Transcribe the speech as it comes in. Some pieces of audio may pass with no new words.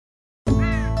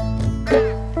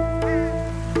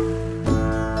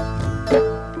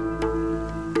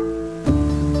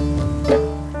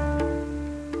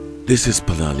This is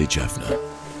Palali Jaffna.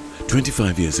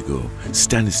 25 years ago,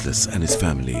 Stanislas and his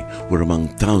family were among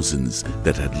thousands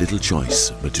that had little choice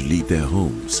but to leave their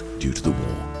homes due to the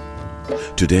war.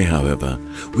 Today, however,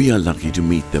 we are lucky to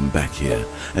meet them back here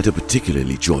at a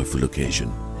particularly joyful occasion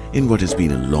in what has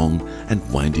been a long and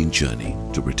winding journey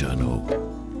to return home.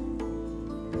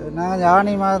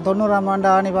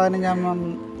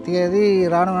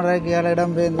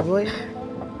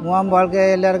 வாழ்க்கை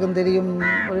எல்லாருக்கும் தெரியும்.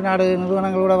 வெளிநாடு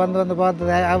நிறுவனங்களோட வந்து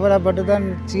பார்த்து அவரப்பட்டு தான்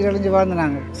சீரழிஞ்சு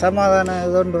வாழ்ந்தாங்க. சமாதான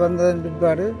இதொன்று வந்ததன்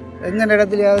பிற்பாடு எங்கள்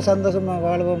இடத்துலையாவது சந்தோஷமாக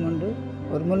வாழ்வோம் என்று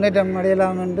ஒரு முன்னேற்றம்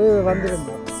அடையலாம் என்று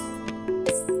வந்திருந்தோம்.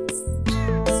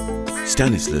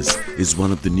 Stanislas is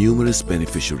one of the numerous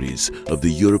beneficiaries of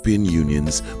the European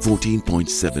Union's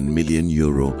 €14.7 million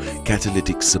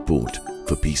catalytic support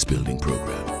for peace-building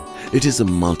program. It is a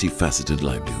multifaceted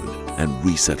livelihood and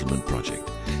resettlement project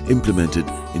implemented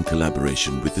in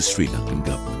collaboration with the Sri Lankan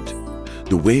government.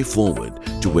 The way forward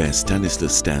to where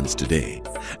Stanislas stands today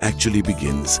actually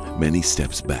begins many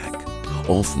steps back,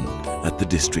 often at the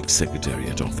district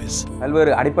secretariat office.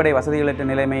 பல்வேறு அடிப்படை வசதிகளற்ற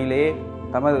நிலைமையிலே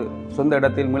தமது சொந்த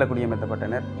இடத்தில்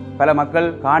மீளக்குடியமர்த்தப்பட்டனர். பல மக்கள்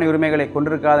காணி உரிமைகளை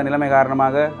கொண்டிருக்காத நிலைமை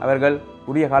காரணமாக அவர்கள்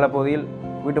உரிய காலப்பகுதியில்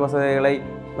வீட்டு வசதிகளை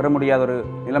பெற முடியாத ஒரு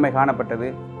நிலைமை காணப்பட்டது.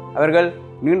 அவர்கள்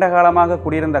நீண்ட காலமாக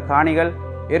குடியிருந்த காணிகள்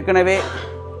ஏற்கனவே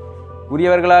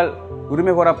உரியவர்களால்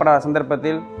உரிமை கோரப்படாத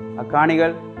சந்தர்ப்பத்தில்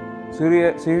அக்காணிகள்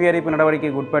சுவீகரிப்பு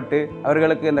நடவடிக்கைக்கு உட்பட்டு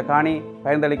அவர்களுக்கு இந்த காணி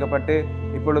பகிர்ந்தளிக்கப்பட்டு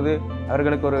இப்பொழுது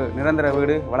அவர்களுக்கு ஒரு நிரந்தர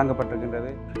வீடு வழங்கப்பட்டிருக்கின்றது.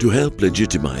 To help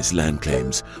legitimize land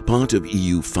claims, part of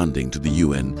EU funding to the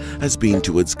UN has been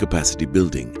towards capacity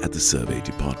building at the survey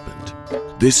department.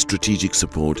 This strategic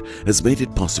support has made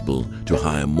it possible to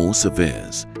hire more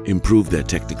surveyors, improve their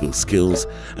technical skills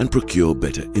and procure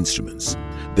better instruments,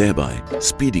 thereby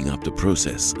speeding up the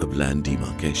process of land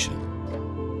demarcation.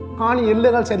 காணி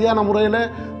எல்லைகள் சரியான முறையில்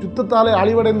யுத்தத்தாலே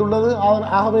அழிவடைந்துள்ளது.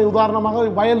 ஆகவே உதாரணமாக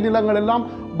வயல் நிலங்கள் எல்லாம்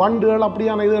பண்டுகள்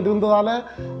அப்படியான இது இருந்ததால்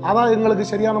அதான் எங்களுக்கு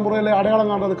சரியான முறையில்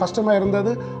அடையாளம் காண்றது கஷ்டமாக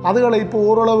இருந்தது. அதுகளை இப்போ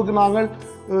ஓரளவுக்கு நாங்கள்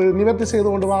நிவர்த்தி செய்து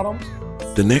கொண்டு வரோம்.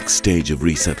 The next stage of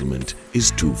resettlement is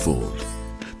twofold.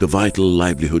 The vital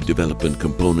livelihood development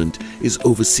component is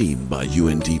overseen by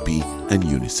UNDP and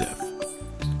UNICEF.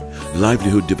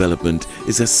 Livelihood development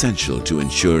is essential to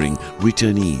ensuring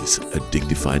returnees a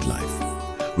dignified life.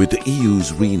 With the EU's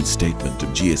reinstatement of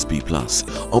GSP+,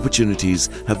 opportunities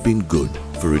have been good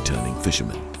for returning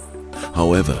fishermen.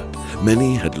 However, many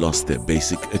had lost their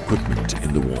basic equipment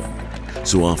in the war.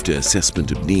 So after assessment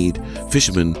of need,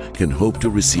 fishermen can hope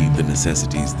to receive the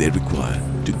necessities they require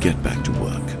to get back to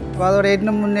work. அதோட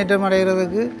இன்னும் முன்னேற்றம்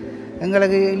அடைகிறதுக்கு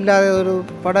எங்களுக்கு இல்லாத ஒரு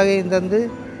படகையும் தந்து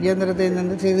இயந்திரத்தையும்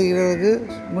தந்து செய்துகிறதுக்கு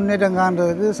முன்னேற்றம்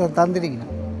காண்றதுக்கு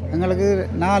தந்திருக்கணும். எங்களுக்கு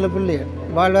 4 பிள்ளைகள்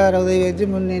வாழ்வாதார உதவி வச்சு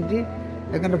முன்னேற்றி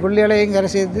எங்கள் பிள்ளைகளையும் கரை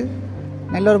சேர்த்து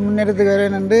நல்ல ஒரு முன்னேற்றத்துக்கு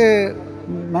வரேன் என்று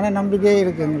மன நம்பிக்கையே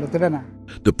இருக்குது எங்களுக்கு திறனா.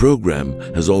 The program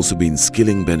has also been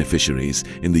skilling beneficiaries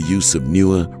in the use of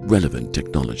newer, relevant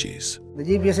technologies. இந்த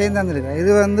ஜிபிஎஸ்ஸையும் தந்துருக்கேன்.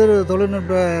 இது ஒரு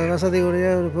தொழில்நுட்ப வசதியுடைய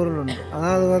ஒரு பொருள் ஒன்று.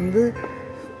 அதாவது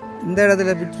இந்த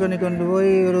இடத்துல பிக்ஸ் பண்ணி கொண்டு போய்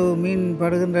ஒரு மீன்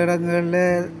படுகின்ற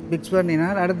இடங்களில் பிக்ஸ்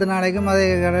பண்ணினால் அடுத்த நாளைக்கும் அதே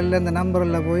கடலில் அந்த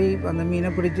நம்பரில் போய் அந்த மீனை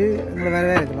பிடிச்சி எங்களை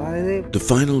வரவே இருக்கலாம். The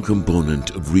final component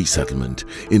of resettlement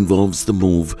involves the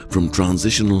move from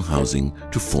transitional housing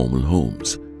to formal homes.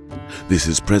 This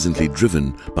is presently driven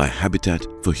by Habitat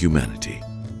for Humanity.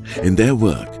 In their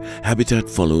work,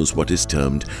 Habitat follows what is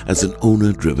termed as an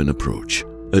owner-driven approach,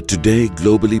 a today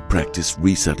globally practiced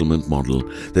resettlement model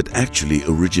that actually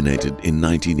originated in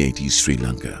 1980s Sri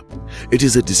Lanka. It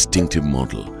is a distinctive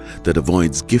model that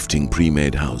avoids gifting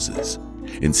pre-made houses.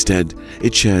 Instead,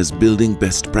 it shares building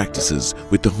best practices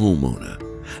with the homeowner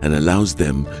and allows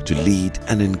them to lead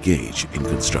and engage in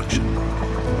construction.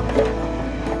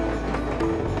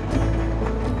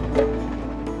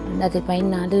 அது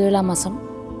 14 மாதம்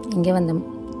இங்கே வந்தோம்.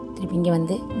 திருப்பி இங்கே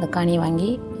வந்து இந்த காணியை வாங்கி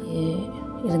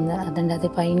இருந்த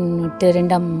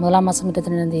 2018 1 மாதம்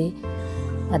 22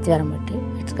 அத்திவாரம்பட்டு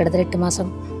கிட்டத்தட்ட 8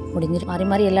 மாதம் முடிஞ்சிரு.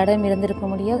 மாறி எல்லா இடமும் இருந்திருக்க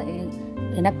முடியாது.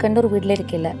 எனக்குண்டு ஒரு வீட்டில்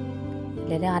இருக்கல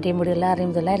இல்லை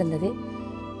அறிமுதெல்லாம் இருந்தது.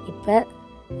 இப்போ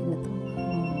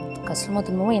கஷ்டமோ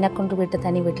துன்பமோ எனக்குண்டு வீட்டு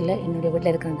தனி வீட்டில் என்னுடைய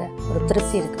வீட்டில் இருக்கிற ஒரு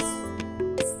திருப்தி இருக்குது.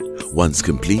 Once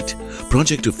complete,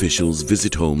 project officials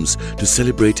visit homes to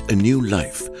celebrate a new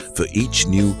life for each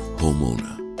new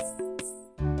homeowner.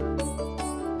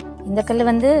 இந்த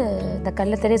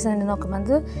கல்லை தெரிவித்த நோக்கம்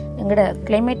எங்களோட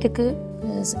கிளைமேட்டுக்கு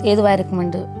ஏதுவாக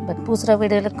இருக்குமெண்டு பூசுகிற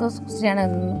வீடுகளுக்கும் சரியான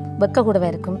வெக்க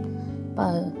கூடவாக இருக்கும்.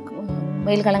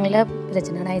 வெயில் காலங்களில்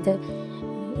பிரச்சனை. ஆனால்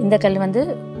இந்த கல்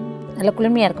நல்ல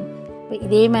குளுமையாக இருக்கும். இப்போ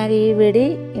இதே மாதிரி வீடு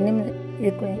இன்னும்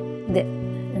இருக்கும். இது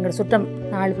எங்களோட சுற்றம்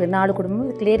 4 பேர் 4 குடும்பம்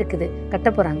இதுக்குள்ளே இருக்குது கட்ட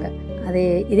போகிறாங்க. அது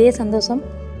இதே சந்தோஷம்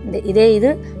இதே இது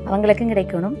அவங்களுக்கும்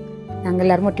கிடைக்கணும். நாங்கள்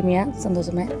எல்லாரும் ஒற்றுமையாக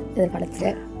சந்தோஷமாக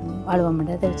எதிர்காலத்தில்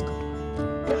வாழ்வோம்ன்றதை தெரிவிச்சுக்கோம்.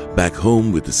 Back home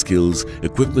with the skills,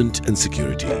 equipment and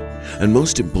security, and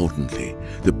most importantly,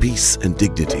 the peace and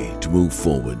dignity to move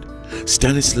forward,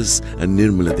 Stanislas and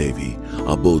Nirmala Devi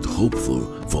are both hopeful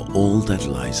for all that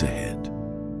lies ahead.